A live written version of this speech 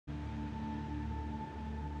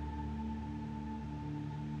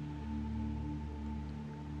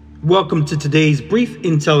Welcome to today's brief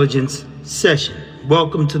intelligence session.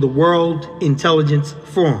 Welcome to the World Intelligence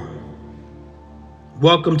Forum.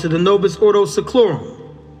 Welcome to the Novus Ordo Seclorum.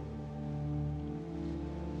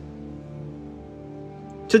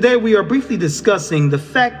 Today we are briefly discussing the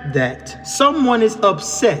fact that someone is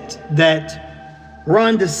upset that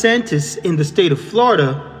Ron DeSantis in the state of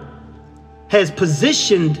Florida has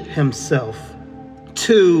positioned himself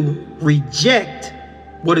to reject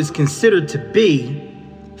what is considered to be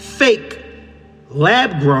fake,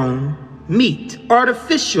 lab-grown meat,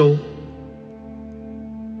 artificial,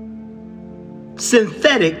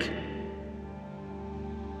 synthetic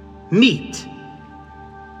meat.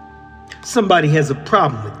 Somebody has a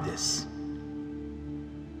problem with this.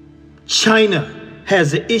 China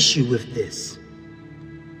has an issue with this,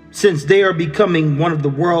 since they are becoming one of the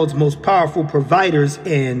world's most powerful providers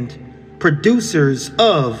and producers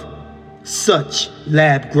of such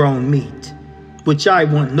lab-grown meat, which I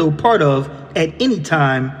want no part of at any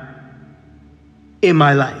time in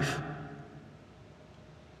my life.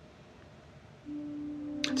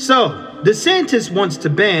 So, DeSantis wants to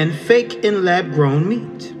ban fake and lab-grown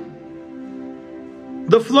meat.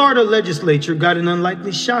 The Florida legislature got an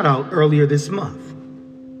unlikely shout-out earlier this month.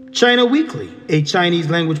 China Weekly, a Chinese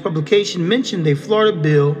language publication, mentioned a Florida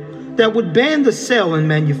bill that would ban the sale and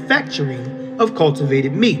manufacturing of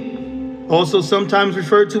cultivated meat, also sometimes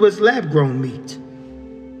referred to as lab-grown meat.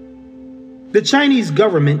 The Chinese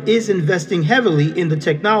government is investing heavily in the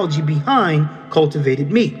technology behind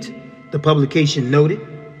cultivated meat, the publication noted.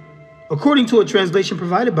 According to a translation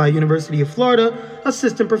provided by University of Florida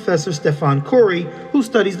Assistant Professor Stefan Corey, who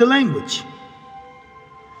studies the language.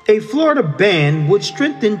 A Florida ban would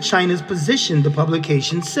strengthen China's position, the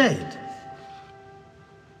publication said.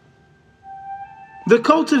 The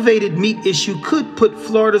cultivated meat issue could put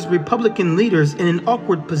Florida's Republican leaders in an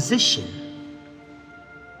awkward position.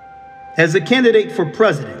 As a candidate for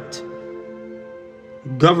president,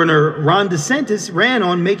 Governor Ron DeSantis ran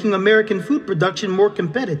on making American food production more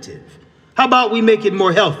competitive. How about we make it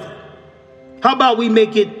more healthy? How about we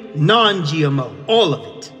make it non-GMO, all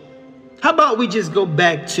of it? How about we just go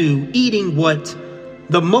back to eating what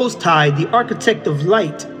the Most High, the architect of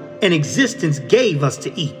light and existence, gave us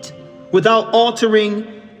to eat, without altering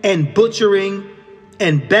and butchering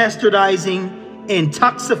and bastardizing and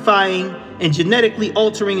toxifying and genetically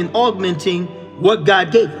altering and augmenting what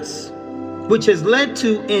God gave us, which has led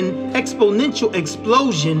to an exponential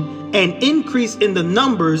explosion and increase in the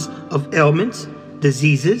numbers of ailments,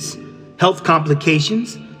 diseases, health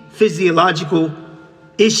complications, physiological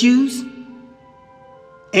issues,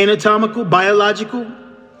 anatomical, biological.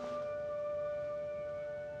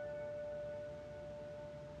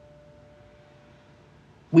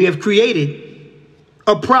 We have created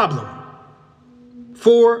a problem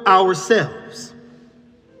for ourselves.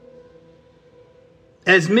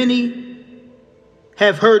 As many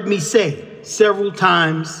have heard me say several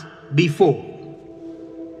times before,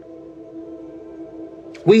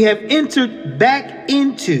 we have entered back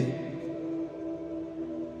into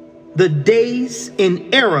the days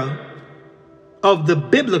and era of the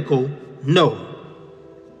biblical Noah.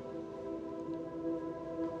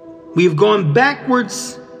 We have gone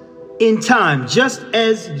backwards in time, just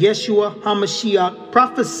as Yeshua HaMashiach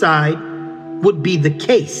prophesied would be the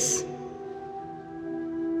case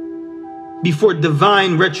before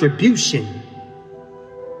divine retribution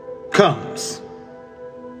comes.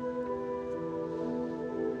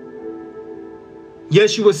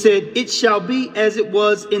 Yeshua said, "It shall be as it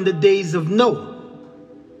was in the days of Noah."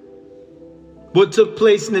 What took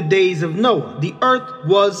place in the days of Noah? The earth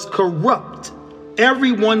was corrupt.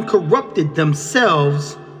 Everyone corrupted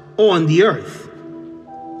themselves on the earth.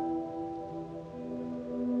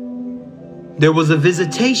 There was a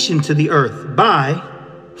visitation to the earth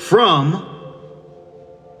from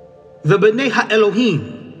the B'nai HaElohim,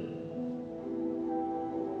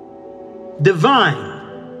 divine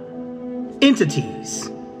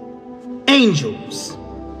entities, angels,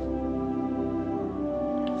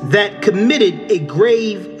 that committed a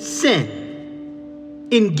grave sin,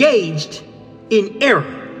 engaged in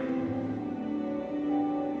error.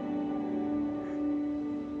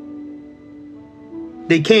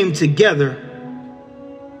 They came together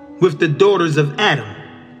with the daughters of Adam.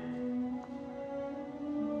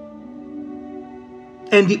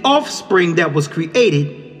 And the offspring that was created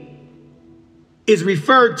is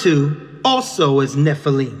referred to also as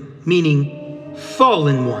Nephiliym, meaning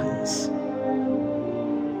fallen ones.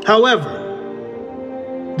 However,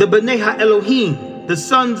 the B'nai HaElohim, the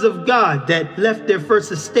sons of God that left their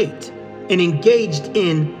first estate and engaged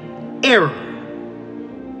in error,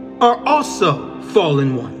 are also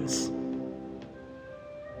fallen ones.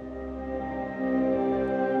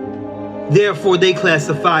 Therefore, they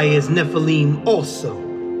classify as Nephiliym also.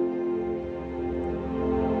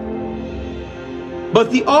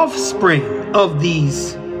 But the offspring of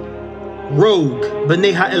these rogue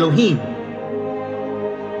B'nai HaElohim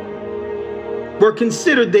were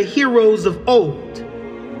considered the heroes of old,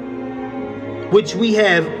 which we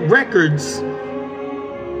have records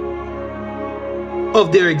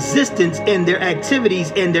of their existence and their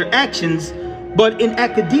activities and their actions, but in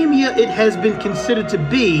academia it has been considered to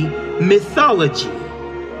be mythology,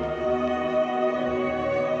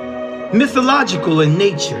 mythological in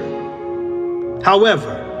nature. However,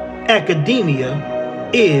 academia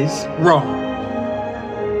is wrong.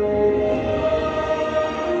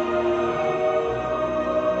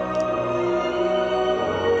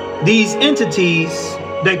 These entities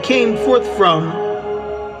that came forth from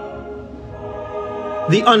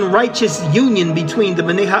the unrighteous union between the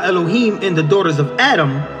B'nai HaElohim and the daughters of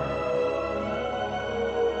Adam,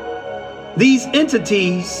 these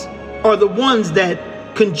entities are the ones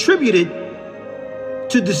that contributed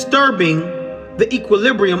to disturbing the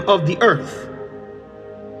equilibrium of the earth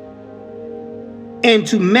and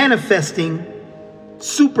to manifesting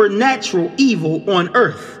supernatural evil on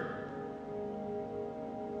earth.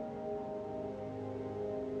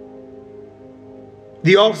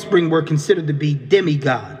 The offspring were considered to be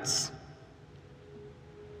demigods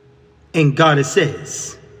and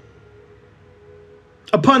goddesses.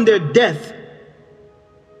 Upon their death,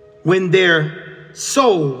 when their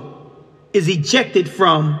soul is ejected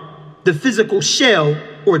from the physical shell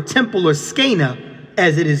or temple or skena,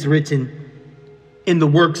 as it is written in the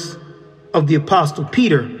works of the Apostle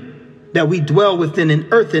Peter, that we dwell within an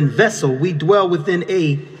earthen vessel, we dwell within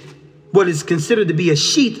what is considered to be a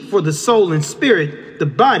sheath for the soul and spirit, the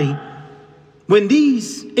body. When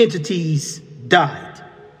these entities died,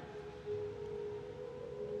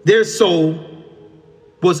 their soul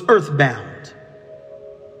was earthbound.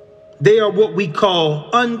 They are what we call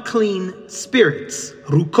unclean spirits,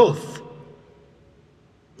 rukoth,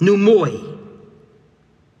 pneumoi.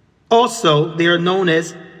 Also, they are known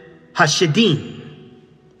as hashadim,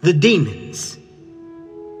 the demons,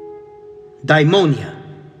 daimonia,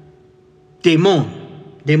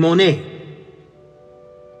 daemon, daimone,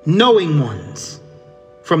 knowing ones,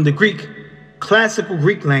 from the Greek, classical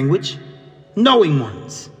Greek language, knowing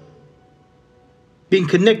ones, being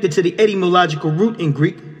connected to the etymological root in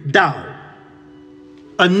Greek, Tao,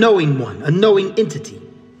 a knowing one, a knowing entity,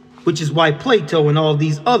 which is why Plato and all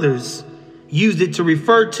these others used it to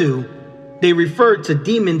they referred to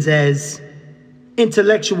demons as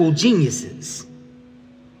intellectual geniuses,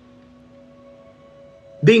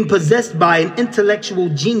 being possessed by an intellectual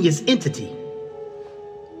genius entity,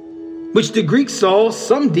 which the Greeks saw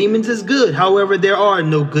some demons as good. However, there are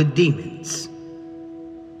no good demons.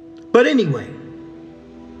 But anyway,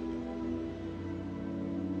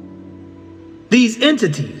 these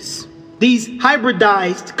entities, these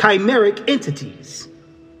hybridized chimeric entities,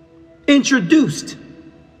 introduced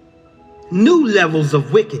new levels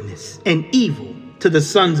of wickedness and evil to the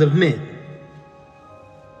sons of men.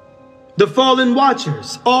 The fallen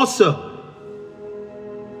watchers also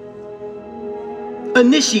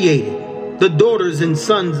initiated the daughters and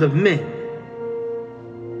sons of men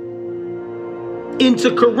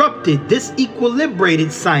into corrupted, disequilibrated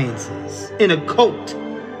sciences and occult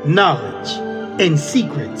knowledge and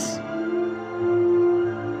secrets,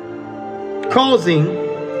 causing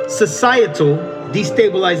societal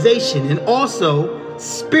destabilization and also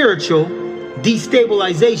spiritual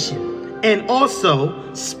destabilization and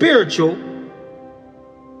also spiritual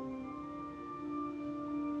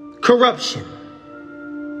corruption,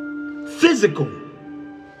 physical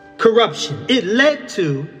corruption. It led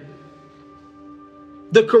to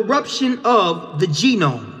the corruption of the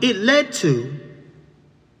genome. It led to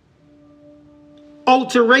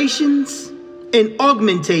alterations and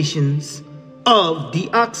augmentations of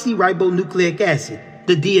deoxyribonucleic acid,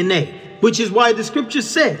 the DNA, which is why the scripture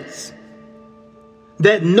says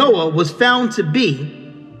that Noah was found to be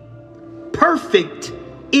perfect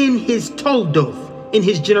in his toldoth, in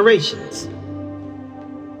his generations,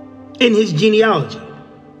 in his genealogy,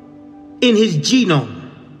 in his genome.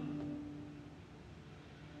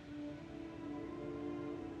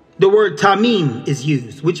 The word tamim is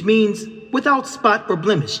used, which means without spot or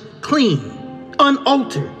blemish, clean,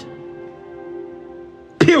 unaltered,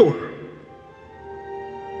 pure.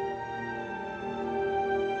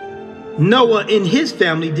 Noah and his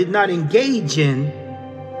family did not engage in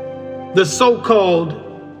the so-called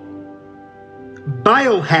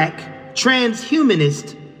biohack,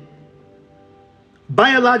 transhumanist,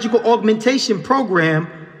 biological augmentation program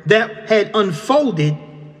that had unfolded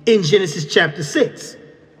in Genesis chapter 6.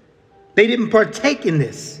 They didn't partake in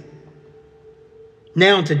this.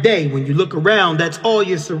 Now today, when you look around, that's all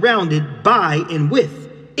you're surrounded by and with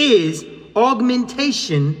is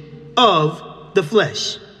augmentation of the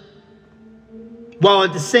flesh. While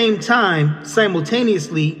at the same time,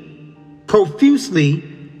 simultaneously, profusely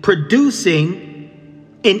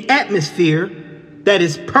producing an atmosphere that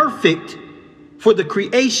is perfect for the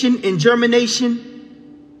creation and germination,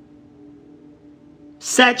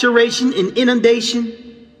 saturation and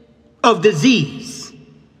inundation of disease.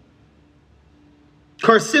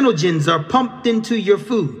 Carcinogens are pumped into your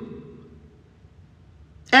food.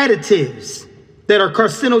 Additives that are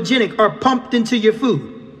carcinogenic are pumped into your food.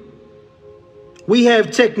 We have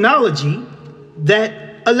technology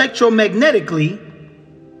that electromagnetically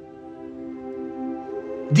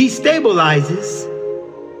destabilizes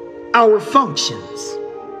our functions.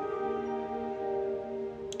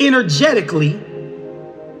 Energetically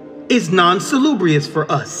is non-salubrious for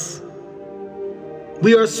us.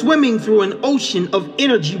 We are swimming through an ocean of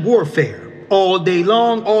energy warfare all day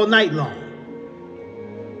long, all night long.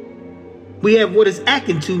 We have what is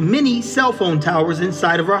akin to many cell phone towers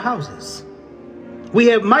inside of our houses. We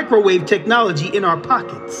have microwave technology in our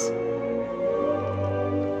pockets.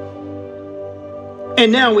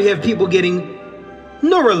 And now we have people getting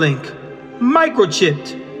Neuralink,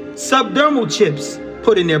 microchipped, subdermal chips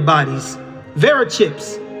put in their bodies,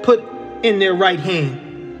 Verichips put in their right hand.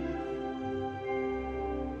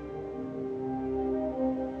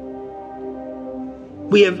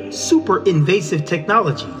 We have super invasive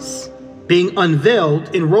technologies being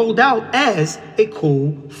unveiled and rolled out as a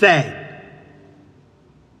cool fad,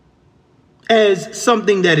 as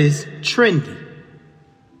something that is trendy.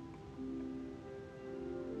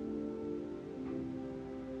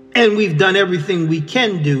 And we've done everything we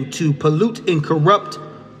can do to pollute and corrupt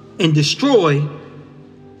and destroy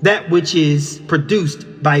that which is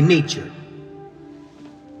produced by nature.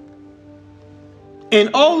 And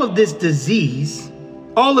all of this disease,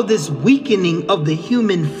 all of this weakening of the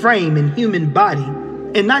human frame and human body,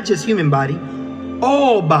 and not just human body,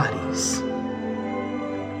 all bodies,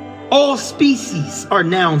 all species are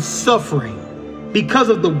now suffering because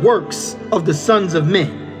of the works of the sons of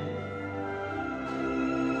men.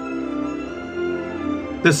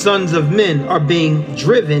 The sons of men are being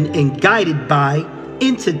driven and guided by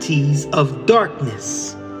entities of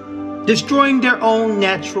darkness, destroying their own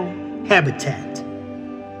natural habitat,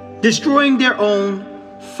 destroying their own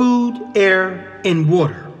food, air, and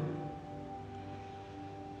water,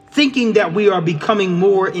 thinking that we are becoming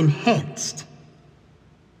more enhanced.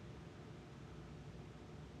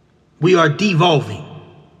 We are devolving.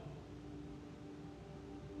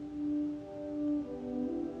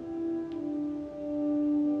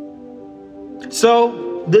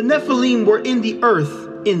 So the Nephiliym were in the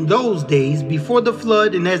earth in those days before the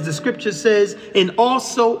flood, and as the scripture says, and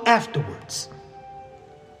also afterwards,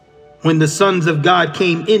 when the sons of God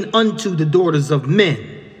came in unto the daughters of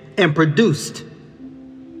men and produced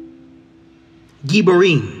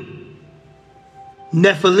Giborim,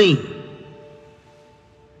 Nephiliym,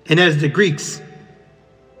 and as the Greeks,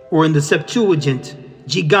 or in the Septuagint,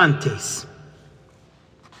 gigantes,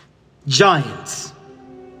 giants.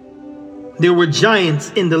 There were giants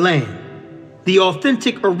in the land, the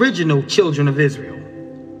authentic original children of Israel.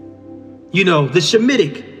 You know, the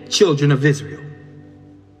Shemitic children of Israel.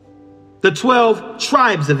 The 12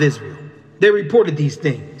 tribes of Israel. They reported these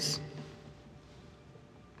things.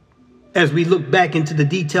 As we look back into the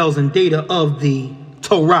details and data of the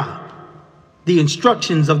Torah, the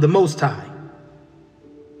instructions of the Most High.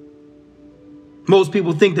 Most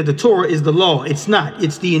people think that the Torah is the law. It's not.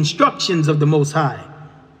 It's the instructions of the Most High.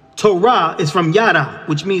 Torah is from yada,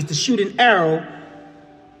 which means to shoot an arrow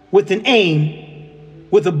with an aim,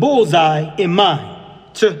 with a bullseye in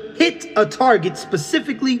mind, to hit a target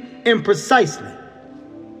specifically and precisely.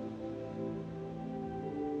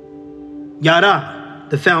 Yada,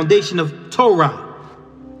 the foundation of Torah,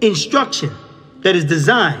 instruction that is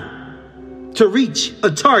designed to reach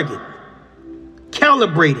a target,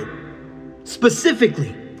 calibrated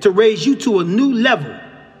specifically to raise you to a new level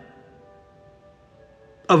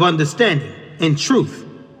of understanding and truth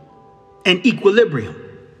and equilibrium.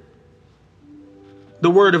 The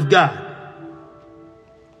Word of God.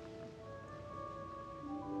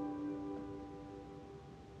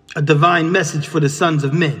 A divine message for the sons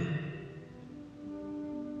of men.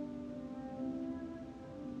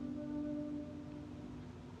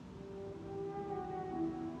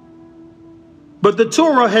 But the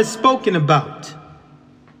Torah has spoken about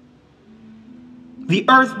the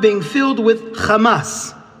earth being filled with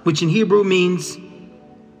Hamas, which in Hebrew means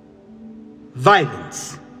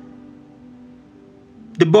violence.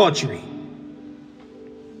 debauchery,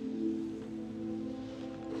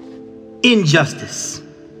 injustice,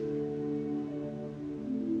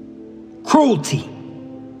 cruelty,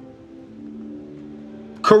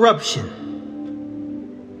 corruption,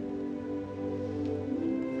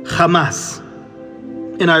 Hamas.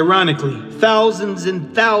 And ironically, thousands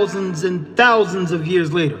and thousands and thousands of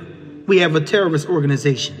years later, we have a terrorist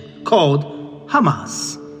organization called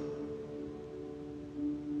Hamas.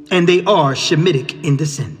 And they are Shemitic in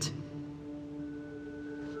descent.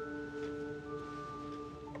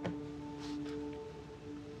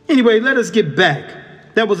 Anyway, let us get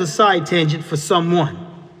back. That was a side tangent for someone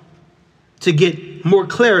to get more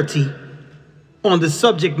clarity on the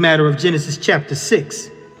subject matter of Genesis chapter 6,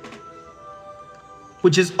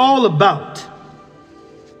 which is all about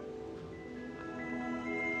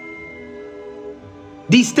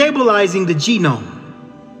destabilizing the genome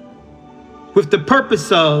with the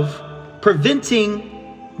purpose of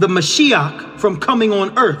preventing the Mashiach from coming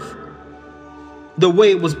on earth the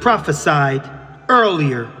way it was prophesied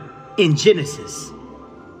earlier in Genesis,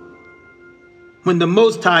 when the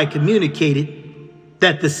Most High communicated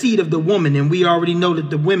that the seed of the woman, and we already know that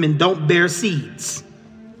the women don't bear seeds.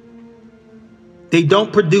 They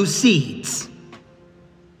don't produce seeds.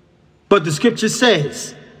 But the scripture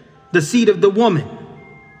says the seed of the woman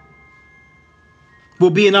will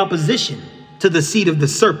be in opposition to the seed of the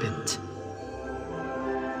serpent.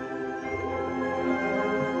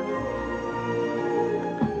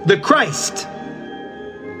 The Christ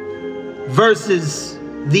versus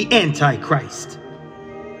the Antichrist.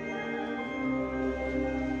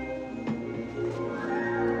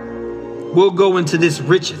 We'll go into this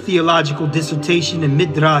rich theological dissertation and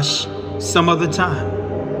midrash some other time.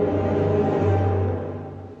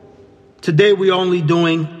 Today we're only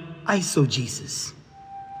doing eisegesis,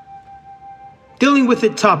 dealing with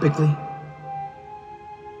it topically.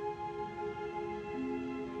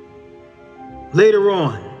 Later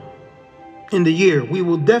on in the year, we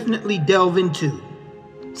will definitely delve into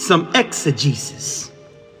some exegesis,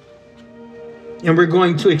 and we're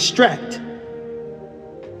going to extract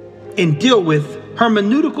and deal with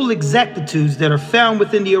hermeneutical exactitudes that are found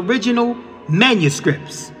within the original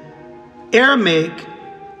manuscripts, Aramaic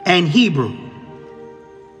and Hebrew.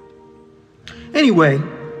 Anyway,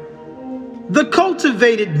 the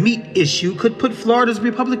cultivated meat issue could put Florida's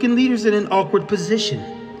Republican leaders in an awkward position.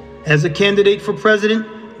 As a candidate for president,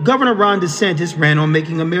 Governor Ron DeSantis ran on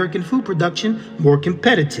making American food production more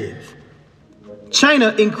competitive.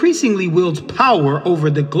 China increasingly wields power over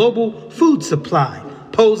the global food supply,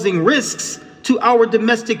 posing risks to our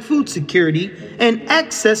domestic food security and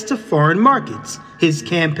access to foreign markets, his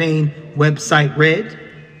campaign website read.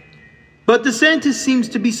 But DeSantis seems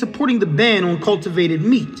to be supporting the ban on cultivated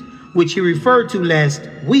meat, which he referred to last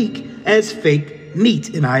week as fake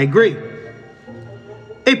meat, and I agree.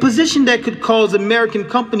 A position that could cause American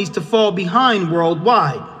companies to fall behind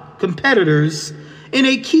worldwide competitors in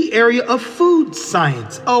a key area of food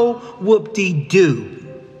science. Oh, whoop-de-doo.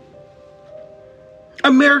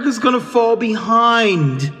 America's going to fall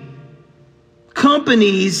behind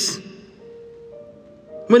companies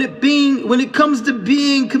when it comes to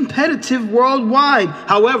being competitive worldwide.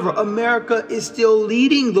 However, America is still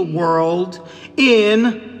leading the world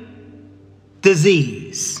in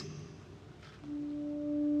disease.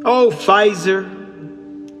 Oh, Pfizer,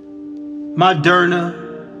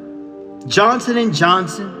 Moderna, Johnson &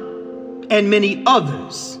 Johnson, and many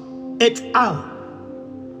others, et al.,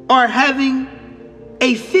 are having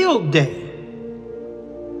a field day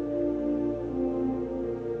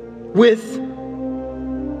with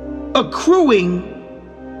accruing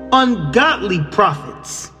ungodly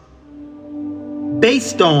profits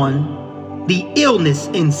based on the illness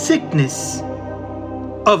and sickness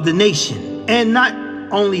of the nation, and not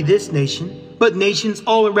only this nation, but nations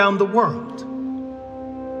all around the world.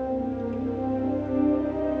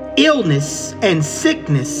 Illness and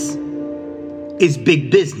sickness is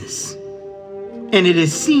big business, and it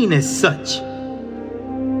is seen as such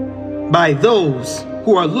by those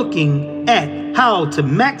who are looking at how to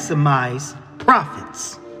maximize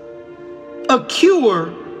profits. A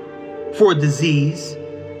cure for disease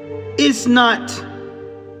is not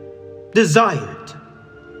desired.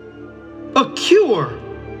 A cure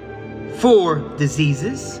for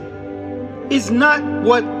diseases is not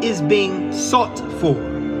what is being sought for.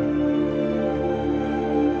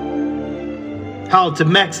 How to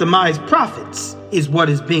maximize profits is what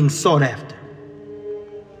is being sought after.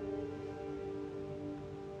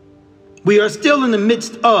 We are still in the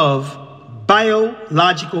midst of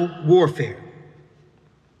biological warfare.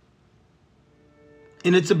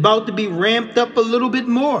 And it's about to be ramped up a little bit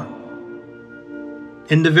more.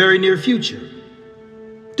 in the very near future.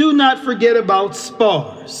 Do not forget about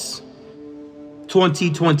SPARS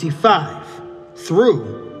 2025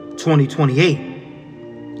 through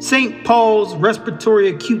 2028. St. Paul's Respiratory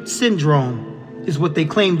Acute Syndrome is what they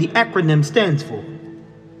claim the acronym stands for.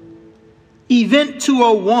 Event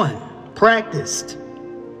 201 practiced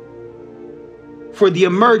for the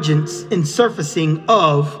emergence and surfacing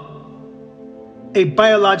of a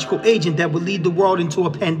biological agent that would lead the world into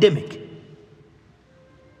a pandemic.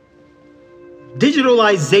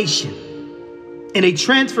 Digitalization and a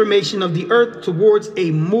transformation of the earth towards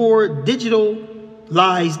a more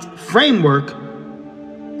digitalized framework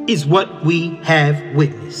is what we have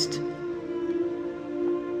witnessed.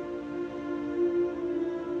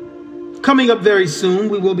 Coming up very soon,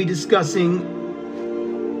 we will be discussing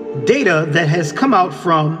data that has come out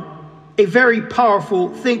from a very powerful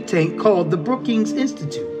think tank called the Brookings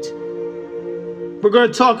Institute. We're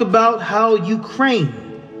going to talk about how Ukraine,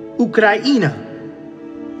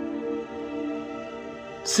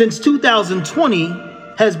 since 2020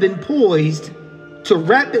 has been poised to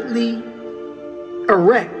rapidly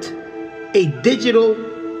erect a digital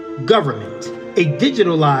government, a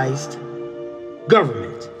digitalized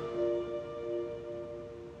government.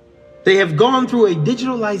 They have gone through a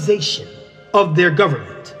digitalization of their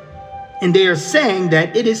government, and they are saying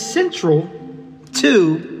that it is central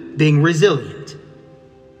to being resilient.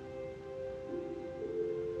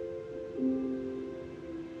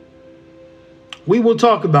 We will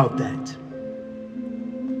talk about that.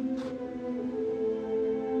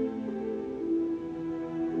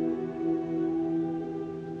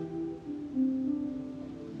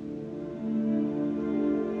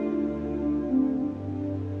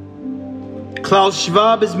 Klaus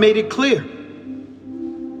Schwab has made it clear.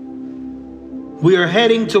 We are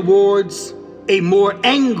heading towards a more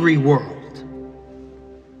angry world.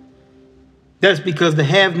 That's because the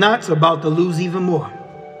have-nots are about to lose even more.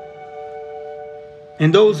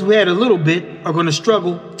 And those who had a little bit are going to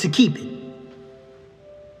struggle to keep it.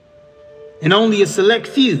 And only a select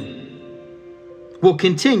few will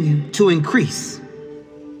continue to increase.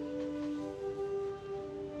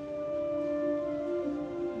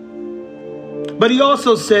 But he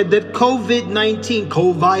also said that COVID-19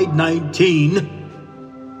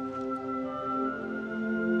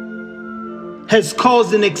 has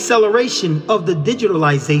caused an acceleration of the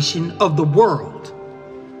digitalization of the world.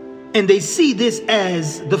 And they see this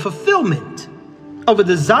as the fulfillment of a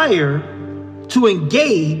desire to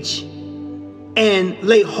engage and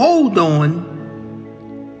lay hold on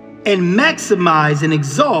and maximize and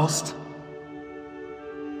exhaust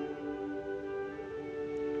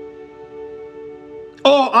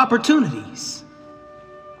all opportunities.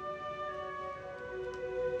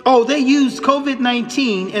 Oh, they used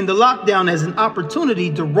COVID-19 and the lockdown as an opportunity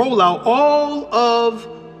to roll out all of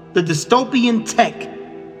the dystopian tech,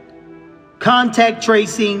 contact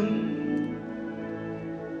tracing,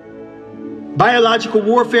 biological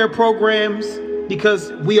warfare programs,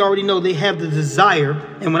 because we already know they have the desire.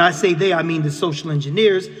 And when I say they, I mean the social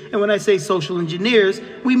engineers. And when I say social engineers,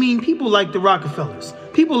 we mean people like the Rockefellers,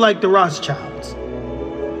 people like the Rothschilds,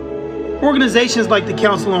 organizations like the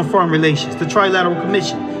Council on Foreign Relations, the Trilateral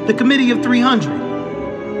Commission, the Committee of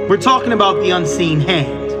 300. We're talking about the unseen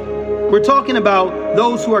hand. We're talking about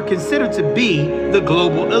those who are considered to be the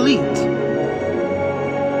global elite.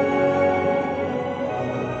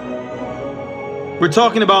 We're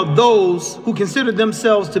talking about those who consider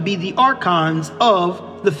themselves to be the archons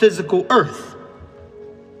of the physical earth.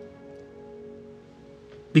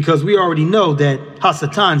 Because we already know that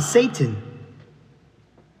Hasatan, Satan,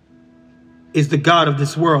 is the God of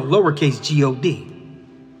this world, lowercase G-O-D,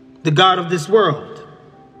 the God of this world.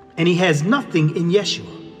 And he has nothing in Yeshua,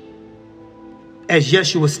 as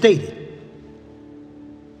Yeshua stated.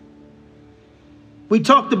 We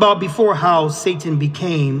talked about before how Satan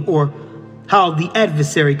became, or how the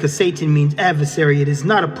adversary, because Satan means adversary, it is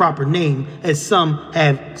not a proper name, as some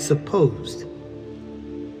have supposed.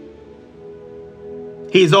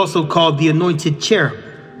 He is also called the anointed cherub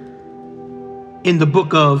in the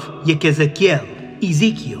book of Ezekiel.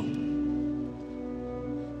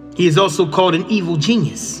 He is also called an evil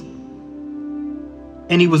genius.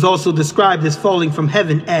 And he was also described as falling from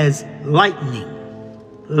heaven as lightning,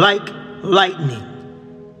 like lightning,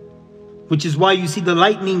 which is why you see the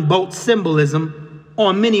lightning bolt symbolism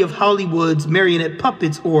on many of Hollywood's marionette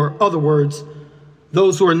puppets, or other words,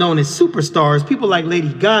 those who are known as superstars, people like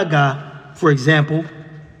Lady Gaga, for example,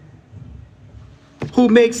 who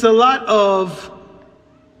makes a lot of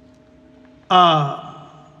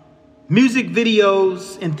music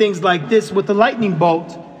videos and things like this with the lightning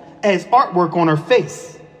bolt as artwork on her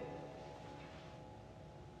face.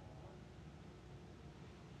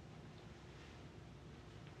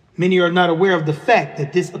 Many are not aware of the fact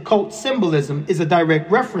that this occult symbolism is a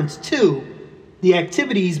direct reference to the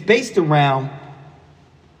activities based around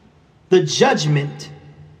the judgment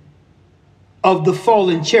of the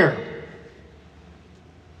fallen cherub,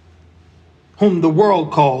 whom the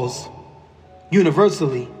world calls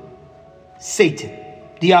universally Satan,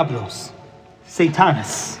 Diablos,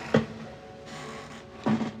 Satanus,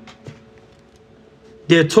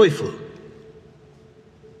 Der Teufel,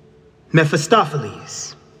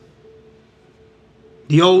 Mephistopheles,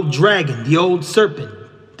 the old dragon, the old serpent,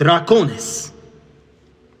 Draconis,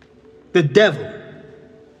 the devil.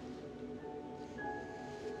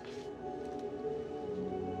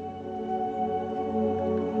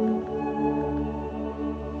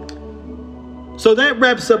 So that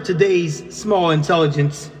wraps up today's small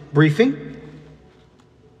intelligence briefing.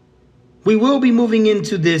 We will be moving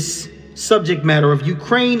into this subject matter of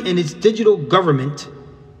Ukraine and its digital government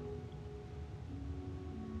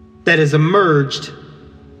that has emerged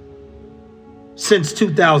since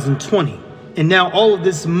 2020. And now all of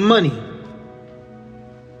this money,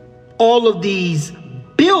 all of these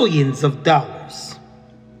billions of dollars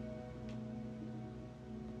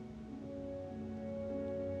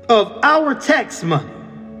of our tax money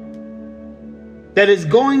that is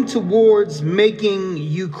going towards making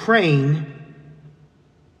Ukraine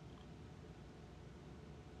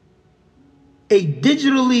a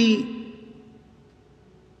digitally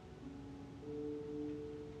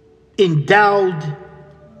endowed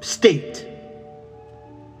state,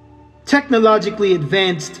 technologically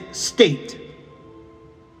advanced state.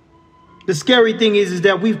 The scary thing is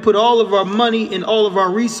that we've put all of our money and all of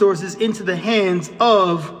our resources into the hands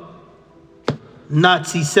of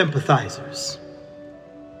Nazi sympathizers.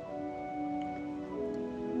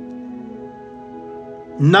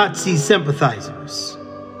 Nazi sympathizers.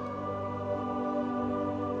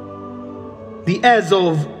 The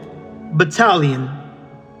Azov battalion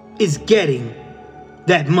is getting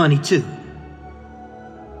that money too.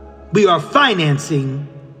 We are financing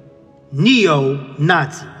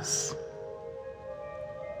neo-Nazis.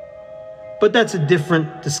 But that's a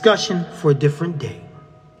different discussion for a different day.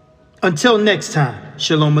 Until next time,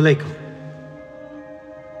 Shalom Aleichem.